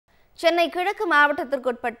சென்னை கிழக்கு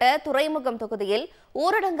மாவட்டத்திற்குட்பட்ட துறைமுகம் தொகுதியில்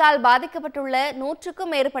ஊரடங்கால் பாதிக்கப்பட்டுள்ள 100க்கும்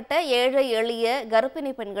மேற்பட்ட ஏழை எளிய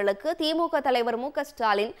கர்ப்பிணி பெண்களுக்கு திமுக தலைவர்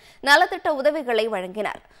மு.க.ஸ்டாலின் நலத்திட்ட உதவிகளை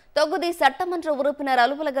வழங்கினார். தொகுதி சட்டமன்ற உறுப்பினர்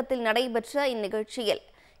அலுவலகத்தில் நடைபெற்ற இந்நிகழ்ச்சியில்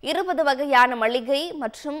 20 வகையான மளிகை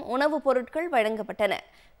மற்றும் உணவுப் பொருட்கள் வழங்கப்பட்டன.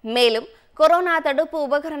 மேலும் கொரோனா தடுப்பு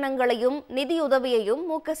உபகரணங்களையும் நிதியுதவியையும்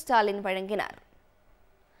மு.க.ஸ்டாலின் வழங்கினார்.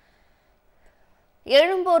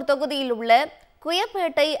 எழும்பூர் தொகுதியில் உள்ள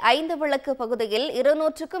குயப்பேட்டை 5 விளக்கு பகுதியில்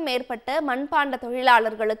 200க்கும் மேற்பட்ட மண்பாண்ட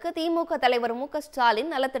தொழிலாளர்களுக்கு திமுக தலைவர் மு.க.ஸ்டாலின்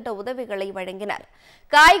நலத்திட்ட உதவிகளை வழங்கினார்.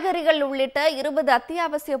 காய்கறிகள் உள்ளிட்ட 20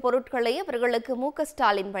 அத்தியாவசிய பொருட்களை அவர்களுக்கு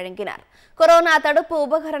மு.க.ஸ்டாலின் வழங்கினார். கொரோனா தடுப்பு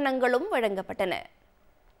உபகரணங்களும் வழங்கப்பட்டன.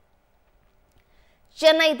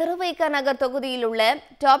 சென்னை திருவைக்க நகர் தொகுதியில் உள்ள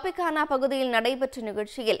டாபிகானா பகுதியில் நடைபெற்ற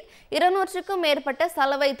நிகழ்ச்சியில் 200க்கும் மேற்பட்ட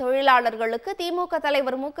சலவை தொழிலாளர்களுக்கு திமுக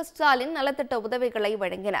தலைவர் மு.க.ஸ்டாலின் நலத்திட்ட உதவிகளை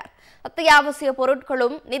வழங்கினார். அத்தியாவசிய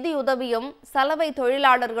பொருட்களும் நிதியுதவியும் சலவை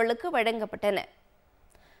தொழிலாளர்களுக்கு வழங்கப்பட்டன.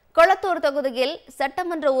 கொளத்தூர் தொகுதியில்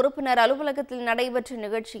சட்டமன்ற உறுப்பினர் அலுவலகத்தில் நடைபெற்ற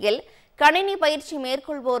நிகழ்ச்சியில் கணினி பயிற்சி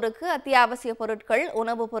மேற்கொள்வோருக்கு அத்தியாவசிய பொருட்கள்,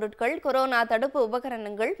 உணவுப் பொருட்கள், கொரோனா தடுப்பு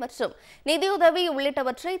உபகரணங்கள் மற்றும் நிதியுதவி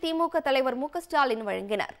உள்ளிட்டவற்றை திமுக தலைவர் மு.க.ஸ்டாலின்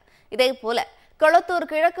வழங்கினார். இதேபோல கொளத்தூர்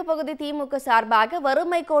கிழக்கு பகுதி திமுக சார்பாக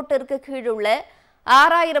வறுமை கோட்டிற்கு கீழுள்ள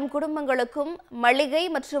 6000 குடும்பங்களுக்கும் மளிகை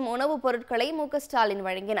மற்றும் உணவுப் பொருட்களை மு.க.ஸ்டாலின்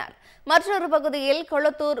வழங்கினார். மற்றொரு பகுதியில்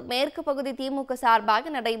கொளத்தூர் மேற்கு பகுதி திமுக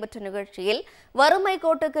சார்பாக நடைபெற்ற நிகழ்ச்சியில் வறுமை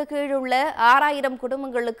கோட்டுக்கு கீழுள்ள 6000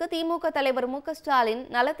 குடும்பங்களுக்கு திமுக தலைவர் மு.க.ஸ்டாலின்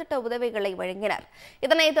நலத்திட்ட உதவிகளை வழங்கினார்.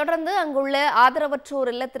 இதனைத் தொடர்ந்து அங்குள்ள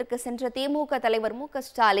ஆதரவற்றோர் இல்லத்திற்கு சென்ற திமுக தலைவர்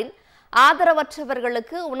மு.க.ஸ்டாலின்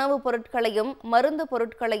ஆதரவற்றவர்களுக்கு உணவுப் பொருட்களையும் மருந்து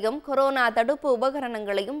பொருட்களையும் கொரோனா தடுப்பு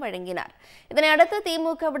உபகரணங்களையும் வழங்கினார். இதனையடுத்து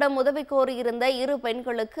திமுகவிடம் உதவி கோரியிருந்த 2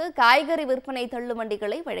 பெண்களுக்கு காய்கறி விற்பனை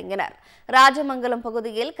தள்ளுவண்டிகளை வழங்கினார். ராஜமங்கலம்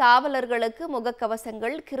பகுதியில் காவலர்களுக்கு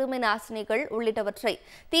முகக்கவசங்கள், கிருமி நாசினிகள் உள்ளிட்டவற்றை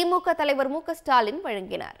திமுக தலைவர் மு.க.ஸ்டாலின்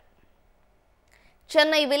வழங்கினார்.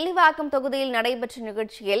 சென்னை வில்லிவாக்கம் தொகுதியில் நடைபெற்ற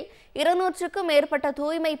நிகழ்ச்சியில் 200க்கும் மேற்பட்ட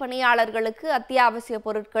தூய்மை பணியாளர்களுக்கு அத்தியாவசிய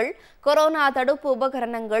பொருட்கள், கொரோனா தடுப்பு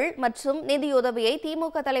உபகரணங்கள் மற்றும் நிதியுதவியை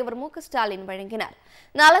திமுக தலைவர் மு.க.ஸ்டாலின் வழங்கினார்.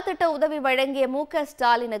 நலத்திட்ட உதவி வழங்கிய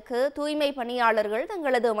மு.க.ஸ்டாலினுக்கு தூய்மை பணியாளர்கள்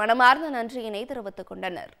தங்களது மனமார்ந்த நன்றியினை தெரிவித்துக்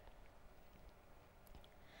கொண்டனர்.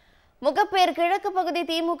 முகப்பேர் கிழக்கு பகுதி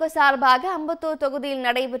திமுக சார்பாக அம்பத்தூர் தொகுதியில்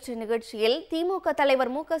நடைபெற்ற நிகழ்ச்சியில் திமுக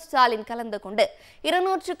தலைவர் மு.க.ஸ்டாலின் கலந்து கொண்டு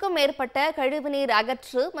 200க்கும் மேற்பட்ட கழிவுநீர்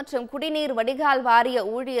அகற்று மற்றும் குடிநீர் வடிகால் வாரிய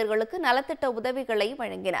ஊழியர்களுக்கு நலத்திட்ட உதவிகளை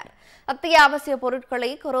வழங்கினார். அத்தியாவசிய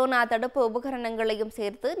பொருட்களை, கொரோனா தடுப்பு உபகரணங்களையும்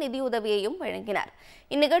சேர்த்து நிதியுதவியையும் வழங்கினார்.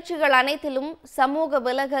 இந்நிகழ்ச்சிகள் அனைத்திலும் சமூக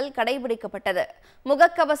விலகல் கடைபிடிக்கப்பட்டது.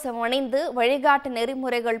 முகக்கவசம் அணிந்து வழிகாட்டு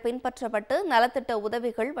நெறிமுறைகள் பின்பற்றப்பட்டு நலத்திட்ட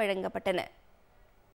உதவிகள் வழங்கப்பட்டன.